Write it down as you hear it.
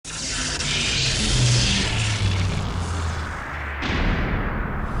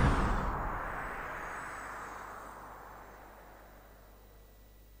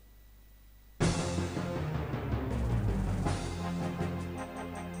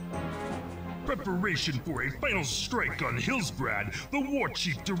preparation for a final strike on Hillsbrad, the war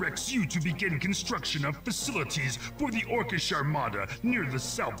chief directs you to begin construction of facilities for the Orcish armada near the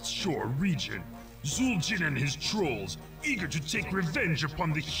South Shore region. Zul'jin and his trolls, eager to take revenge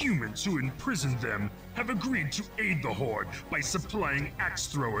upon the humans who imprisoned them, have agreed to aid the horde by supplying axe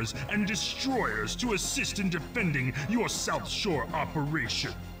throwers and destroyers to assist in defending your South Shore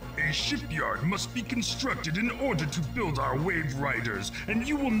operation. A shipyard must be constructed in order to build our wave riders, and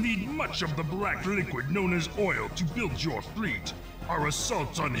you will need much of the black liquid known as oil to build your fleet. Our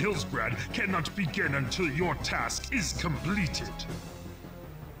assault on Hillsbrad cannot begin until your task is completed.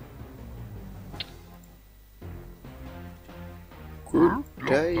 Good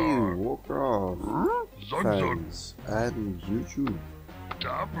day, Warcraft fans and YouTube.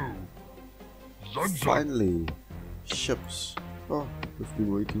 Finally, ships. Oh, we've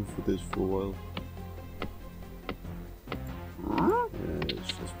been waiting for this for a while. Yeah, it's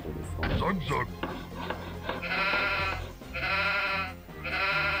just for the fun.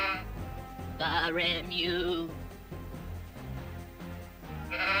 Baremu.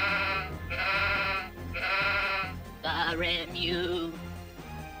 Baremu.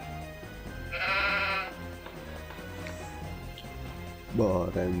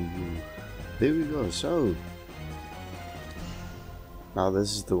 But there we go. So now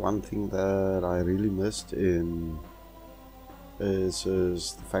this is the one thing that I really missed in is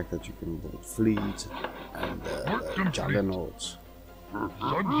the fact that you can build fleet and juggernauts.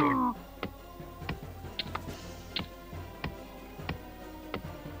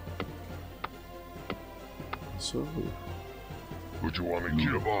 So Would you want to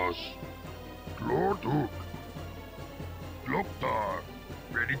give us Lord Hook? Loktar,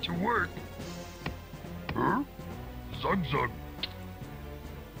 ready to work. Huh? Zug. Zug.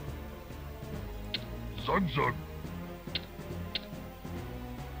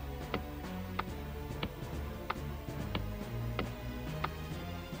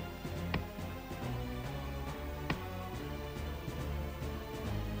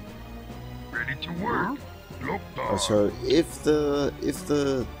 Ready to work. Loktar. so if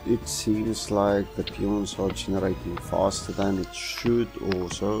it seems like the peons are generating faster than it should,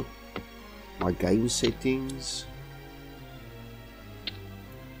 also my game settings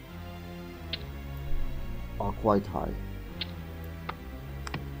are quite high.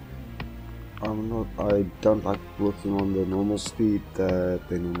 I don't like working on the normal speed that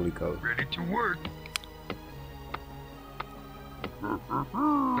they normally go. Ready to work.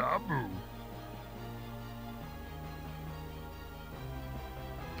 Dabu.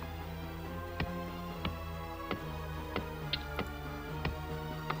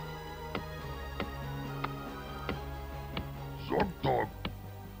 Zogdog.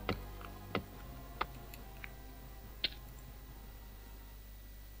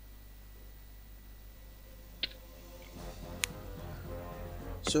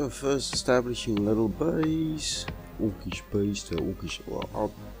 So first establishing a little base, Orcish base, the Orcish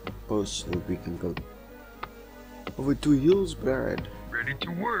outpost, so we can go over to Hillsbrad. Ready to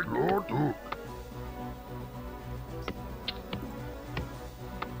work, Lord Hook.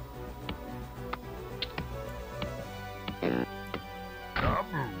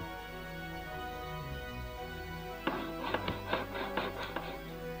 Dabu.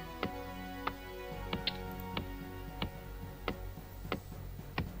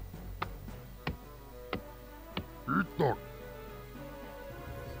 Eat.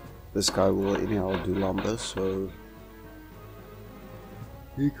 This guy will anyhow do lumber, so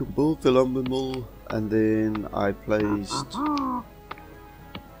you can build the lumber mill, and then I placed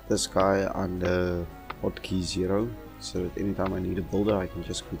this guy under hotkey 0, so that anytime I need a builder I can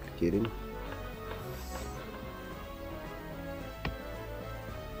just quickly get him.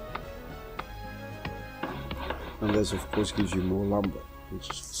 And this of course gives you more lumber, which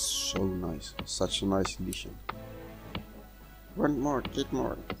is so nice, such a nice addition. Want more, get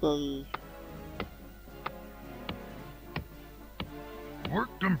more, yay! Work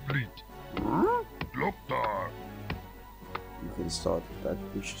complete. Loktar. You can start that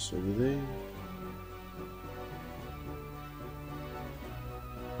bushes over there.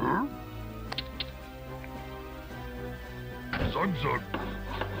 Huh? Zug.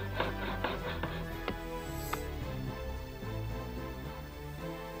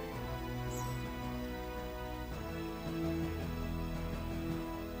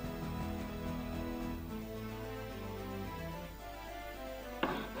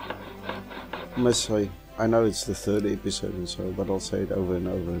 I must say, I know it's the 3rd episode and so, but I'll say it over and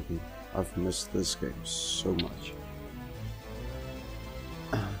over again. I've missed this game so much.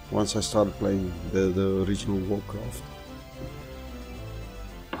 Once I started playing the original Warcraft.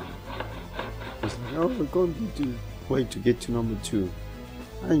 Oh, I can't wait to get to number 2.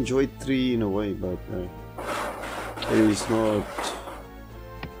 I enjoyed 3 in a way, but it is not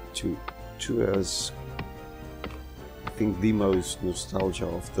 2 as I think the most nostalgia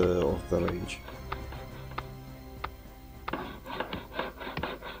of the range.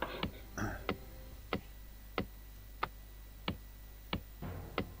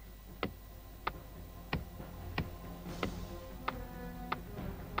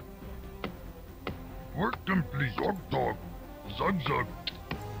 Work complete. Zog dog. Zug zug.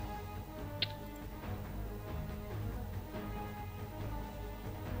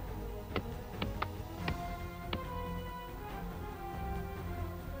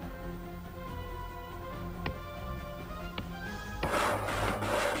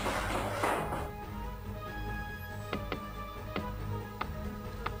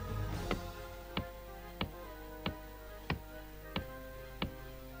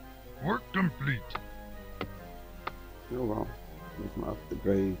 Work complete. Oh wow, look up the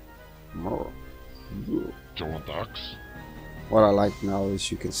grey more. What I like now is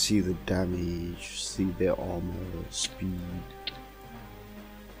you can see the damage, see their armor, speed.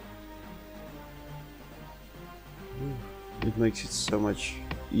 It makes it so much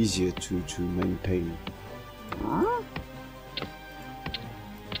easier to maintain.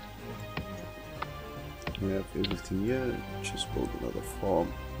 We have everything here, just build another farm.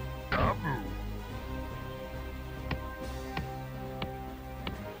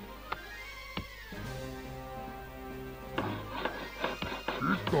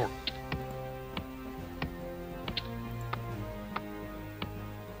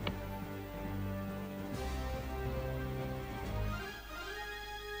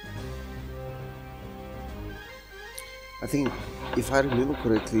 I think, if I remember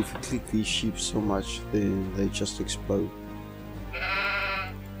correctly, if you click these sheep so much, then they just explode.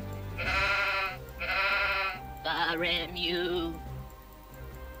 RMU.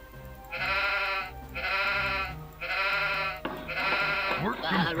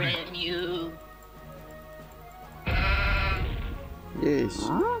 RMU. Yes,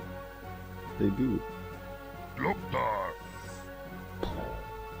 they do.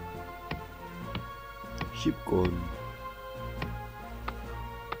 Sheep gone.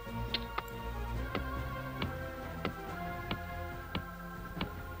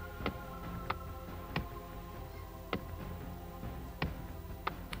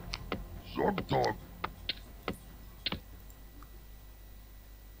 Dog.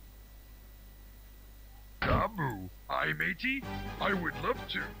 Kabu, aye matey? I would love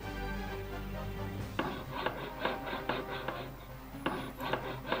to.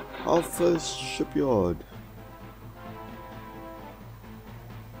 Our first shipyard.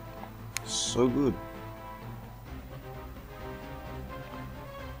 So good.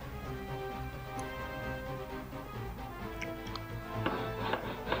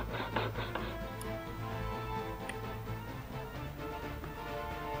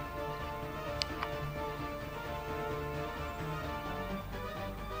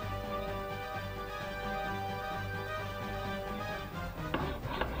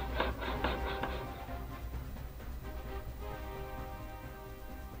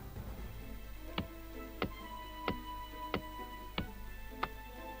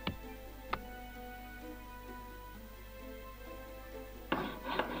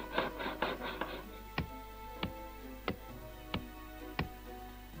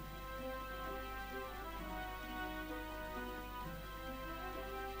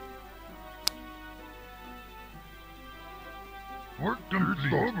 Work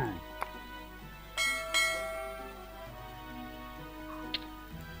complete.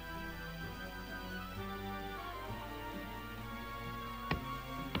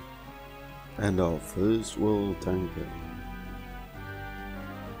 And our first world tanker.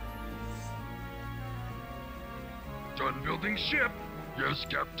 Done building ship. Yes,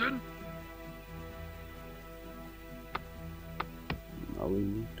 Captain. Now we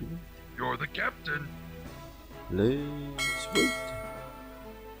need to wait. You're the captain. Let's wait.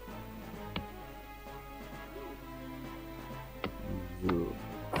 Zero.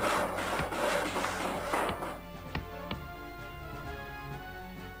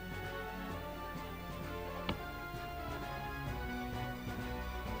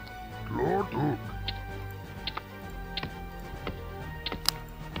 Lord Hook.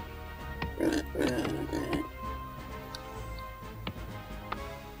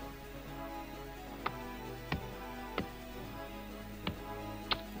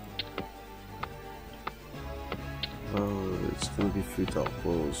 Oh, it's gonna be futile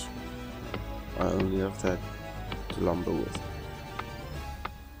because I only have that to lumber with.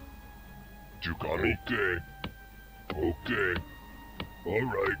 Chukami. Okay.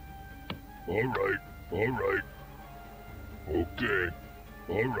 Alright. Okay.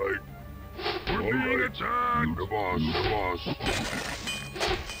 Alright. We're being attacked! You the boss.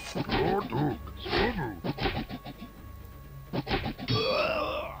 Lord Duke, Swabu.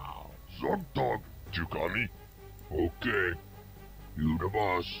 Zogdog, Chukami. Okay. You the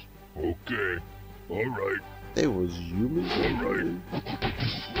boss. Okay. Alright. There was humans. Alright.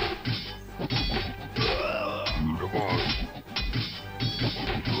 You the boss.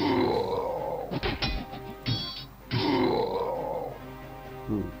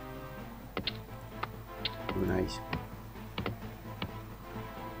 Oh, nice.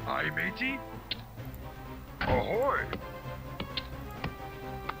 Aye, matey. Ahoy!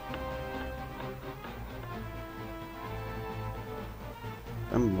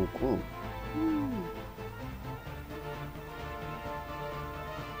 I'm more cool.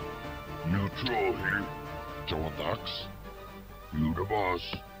 Neutral here. Jodax. You the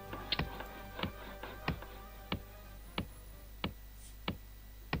boss.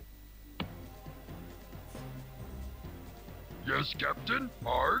 Yes, Captain.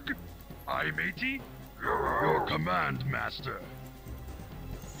 Arg. Aye, matey. Your command, Master.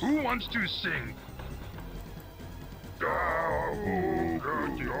 Who wants to sing?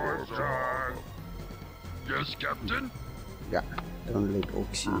 Yes, Captain. Yeah, don't let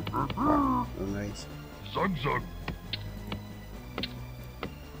Oxy. Wow, oh, nice. Zug.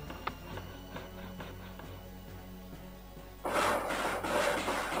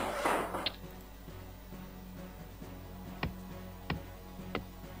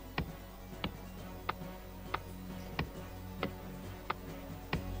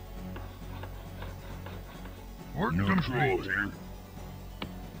 Work complete.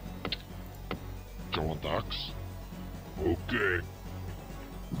 Jodax. Okay.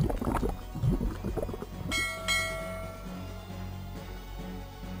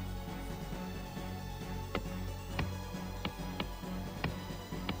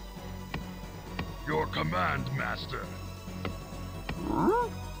 Your command, Master.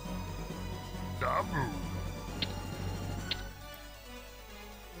 Dabu.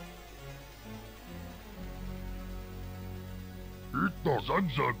 Ito,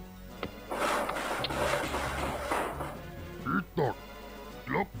 Zug. Ito.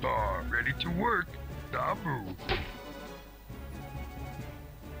 Lokta, ready to work. Dabu.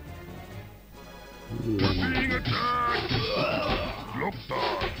 We're being attacked. Lokta.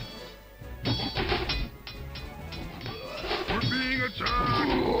 We're being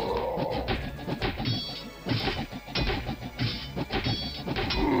attacked.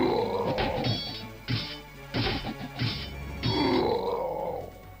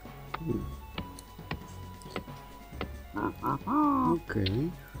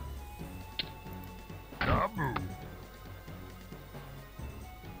 Okay. Dabu.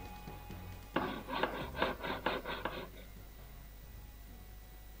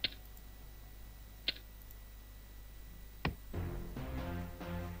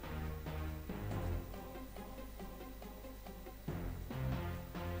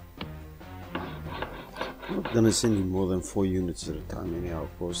 I'm not gonna send you more than 4 units at a time anyhow,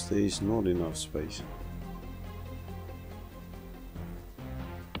 because there is not enough space.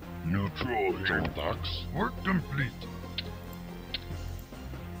 Neutral here. Jodax. Work complete.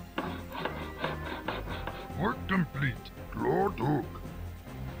 Work complete. Lord Hook.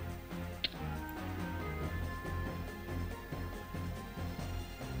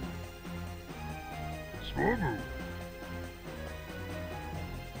 Swobu.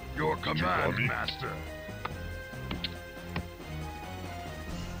 Your command, Master.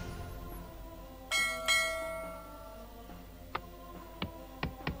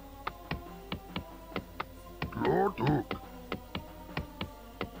 Lord Hook.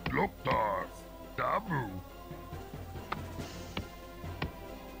 Loktar. Dabu.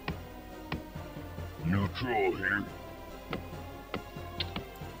 Neutral here.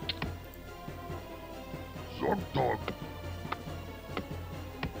 Zogdog.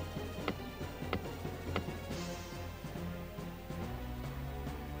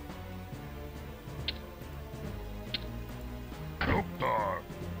 Loktar.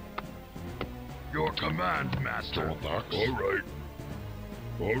 Your command, Master. Alright.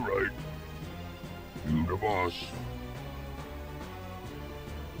 Alright. You the boss.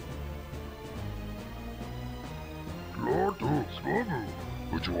 Lord Hook. Swobu.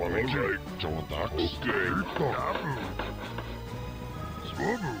 Would you want me to? Jodax. Okay. Dabu.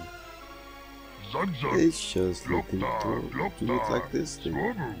 Swobu. Zug. It's just looking to look like this thing.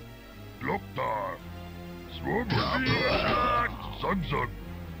 Swobu. Loktar. Swobu. Zug.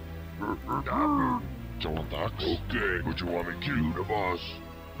 Dabu. Someone attacks? Okay, but you want me killed, the boss?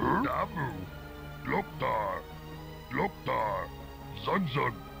 Dabu. Loktar. Loktar.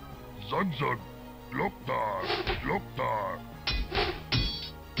 Zunzun. Zunzun. Loktar. Loktar.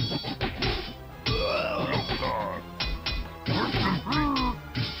 Loktar. Work complete.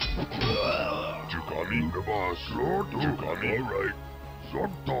 Chukani, the boss. Lord Chukani. Alright.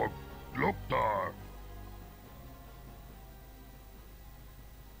 Zogtog. Loktar.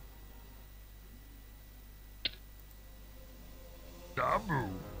 Dabu.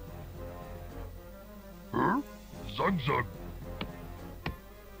 Huh? Zugzug.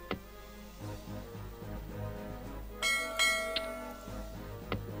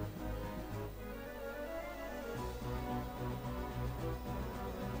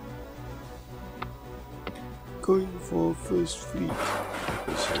 Going for first fleet.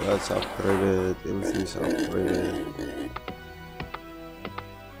 Okay, so that's upgraded, everything's upgraded.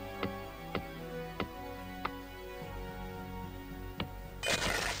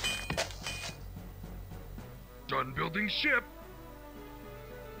 Done building ship.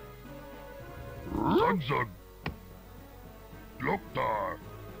 Zugzug. Loktar.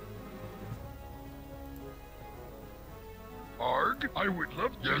 Arg, I would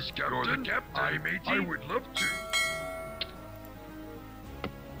love to. Yes, Captain. You're the captain. I would love to.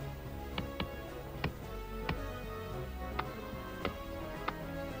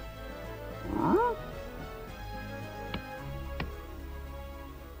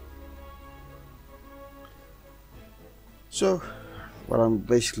 So, what I'm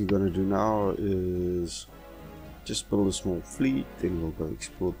basically gonna do now is just build a small fleet, then we'll go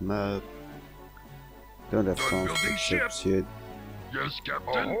explore the map. Don't have transport ships yet. Yes,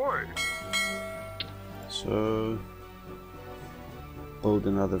 Captain. Ahoy! So, build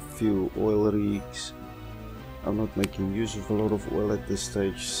another few oil rigs. I'm not making use of a lot of oil at this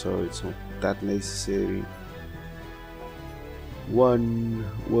stage, so it's not that necessary. One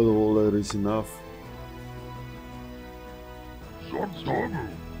oil hauler is enough. Zugzug.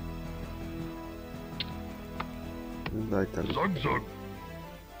 And I tell you. Zugzug.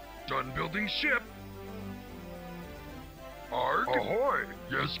 Done building ship. Arg. Ahoy.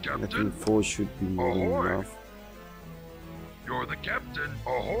 Yes, I Captain. think 4 should be more than Ahoy. enough. You're the captain.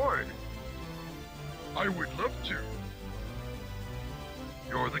 Ahoy. I would love to.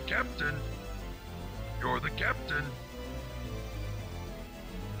 You're the captain. You're the captain.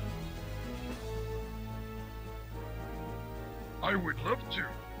 I would love to.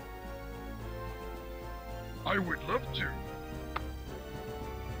 I would love to.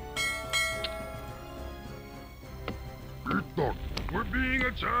 We're being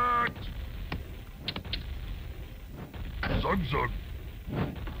attacked. Zugzug.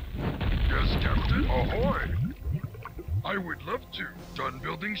 Yes, Captain. Ahoy. I would love to. Done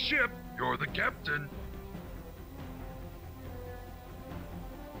building ship. You're the captain.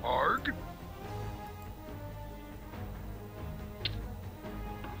 Arg.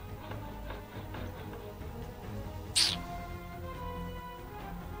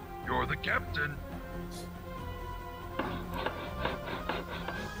 You're the captain.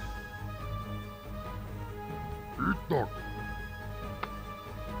 Dog.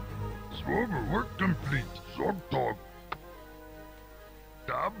 Swoggle, work complete. Zogdog.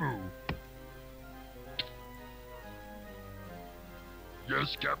 Dabu.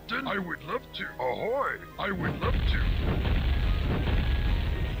 Yes, Captain. I would love to. Ahoy. I would love to.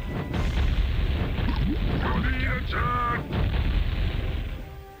 You're being attacked.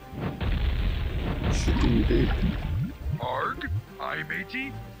 Shooting dead. Arg. Aye,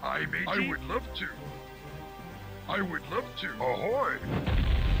 matey. Aye, matey. I would love to. I would love to. Ahoy.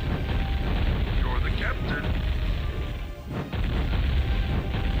 You're the captain.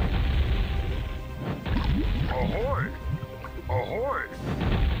 Ahoy. Ahoy.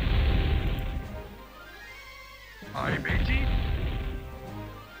 Aye, matey.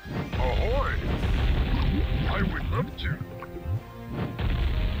 Ahoy. I would love to.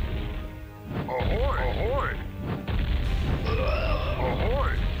 Ahoy. Ahoy.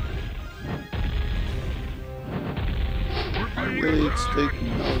 Ahoy. It's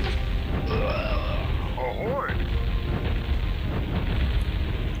taking out. Ahoy.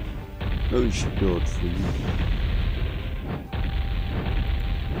 No shipyard for you.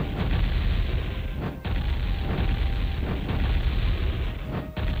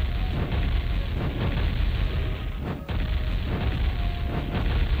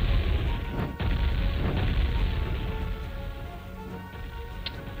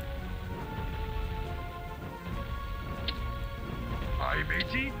 Aye,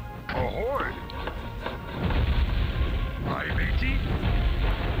 matey. Ahoy. Aye, matey.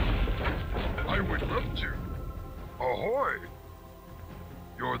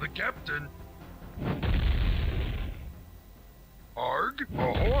 captain. Arg,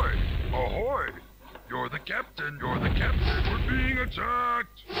 ahoy, ahoy. You're the captain, you're the captain. We're being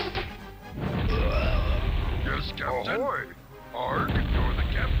attacked. Yes, captain. Ahoy. Arg, you're the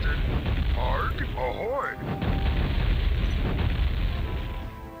captain. Arg, ahoy.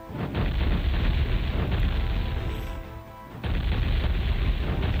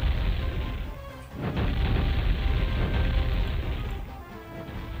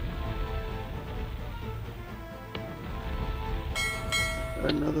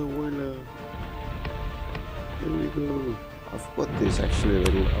 Another whaler. There we go. I've got this actually a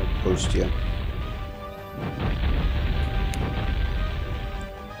little outpost here.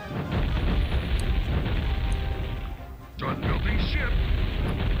 Done building ship.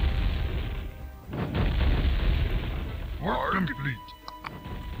 Work complete.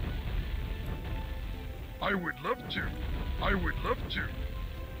 I would love to. I would love to.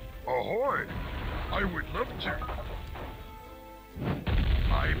 Ahoy! I would love to.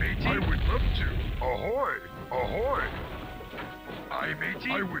 I matey. I would love to. Ahoy! Ahoy! I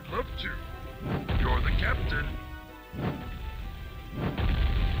matey. I would love to. You're the captain.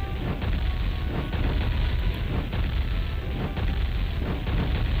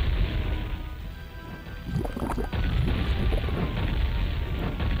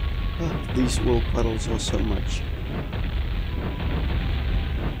 These wool puddles are so much.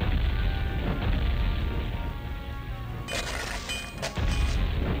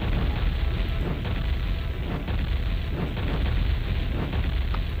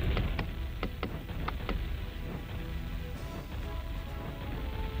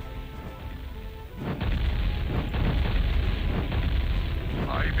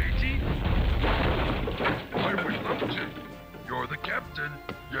 Hi, matey. I would love to. You're the captain.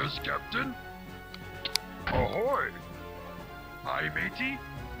 Yes, captain. Ahoy. Hi, matey.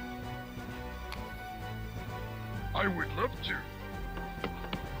 I would love to.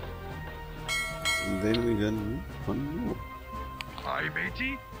 And then we got one more. Hi,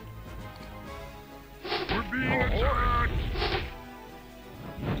 matey. We're being attacked.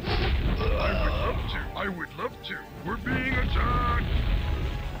 I would love to. I would love to. We're being attacked.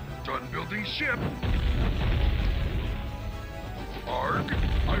 Done building ship. Arg,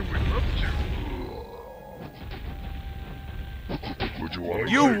 I would love to. Would you want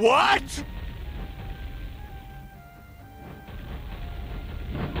to You what?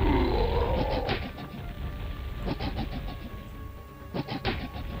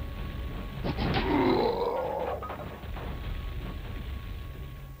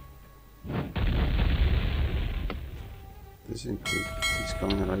 This isn't good. He's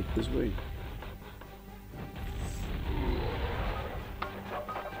coming right this way.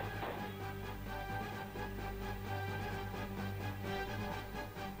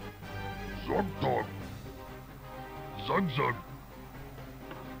 Zog dog. Zug zug.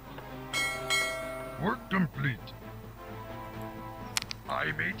 Work complete.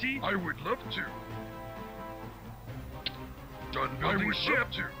 Aye, matey. I would love to. Done building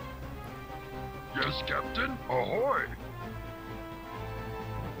ship. To. Yes, captain. Ahoy.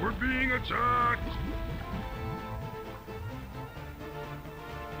 We're being attacked.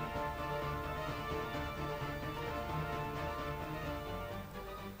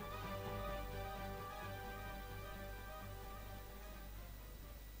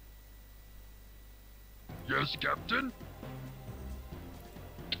 Yes, captain.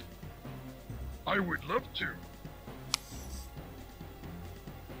 I would love to.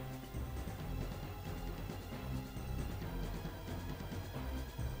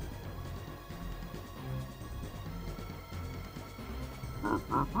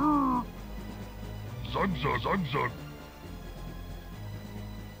 Zug zug zug zug.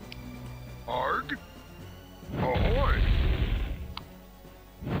 Arg. Ahoy.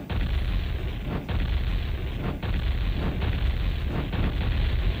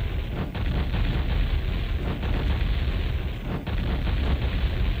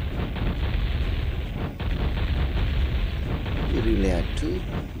 You really had two?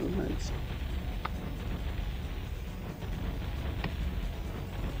 Oh, nice.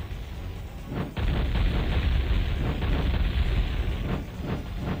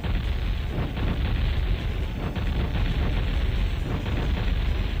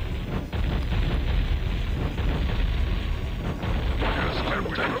 Yes, I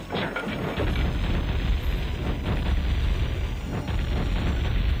would love to.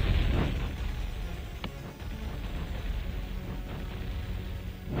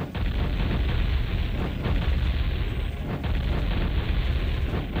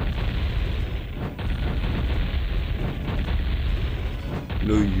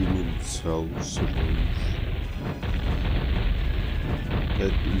 No human cells, suppose.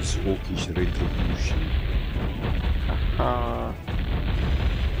 That is Orcish retribution. Haha.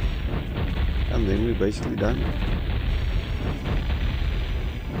 And then we're basically done.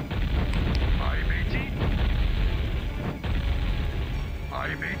 Aye, matey.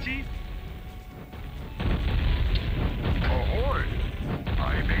 Aye, matey. Ahoy!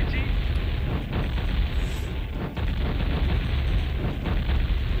 Aye, matey.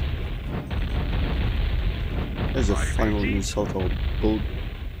 As a final insult, I'll build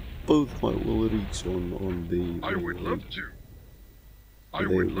both my Ulrichs on the. I would love to. I the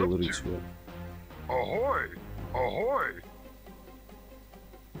would love Ulrichs to. were. Ahoy! Ahoy!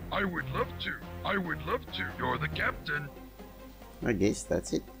 I would love to. I would love to. You're the captain. I guess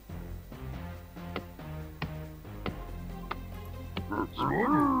that's it.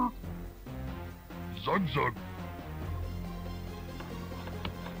 Zug zug.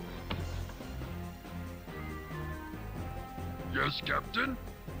 Yes, Captain.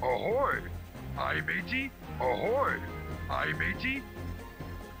 Ahoy! Aye, matey. Ahoy! Aye, matey.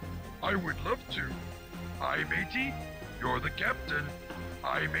 I would love to. Aye, matey. You're the captain.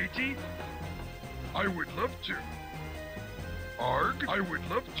 Aye, matey. I would love to. Arg, I would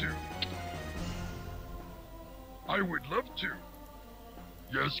love to. I would love to.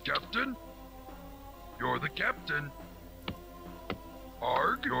 Yes, Captain. You're the captain.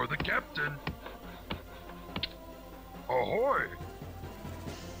 Arg, you're the captain. Ahoy!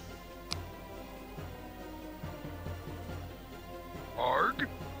 Arg?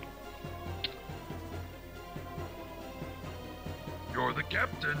 You're the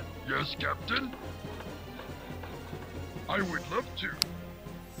captain. Yes, Captain. I would love to.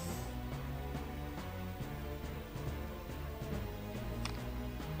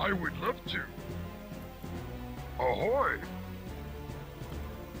 I would love to. Ahoy!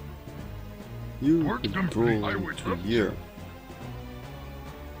 You Work could company, draw I would to love to. here.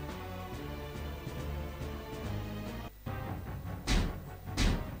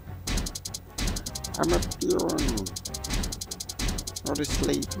 I'm a peon. Not a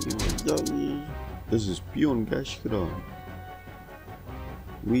slave, yummy. This is Peon Gashkaran.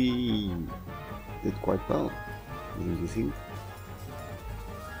 We did quite well, don't you think?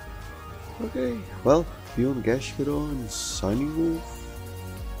 Okay, well, Peon Gashkaran signing off.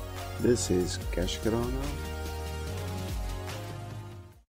 This is Gashkaran out.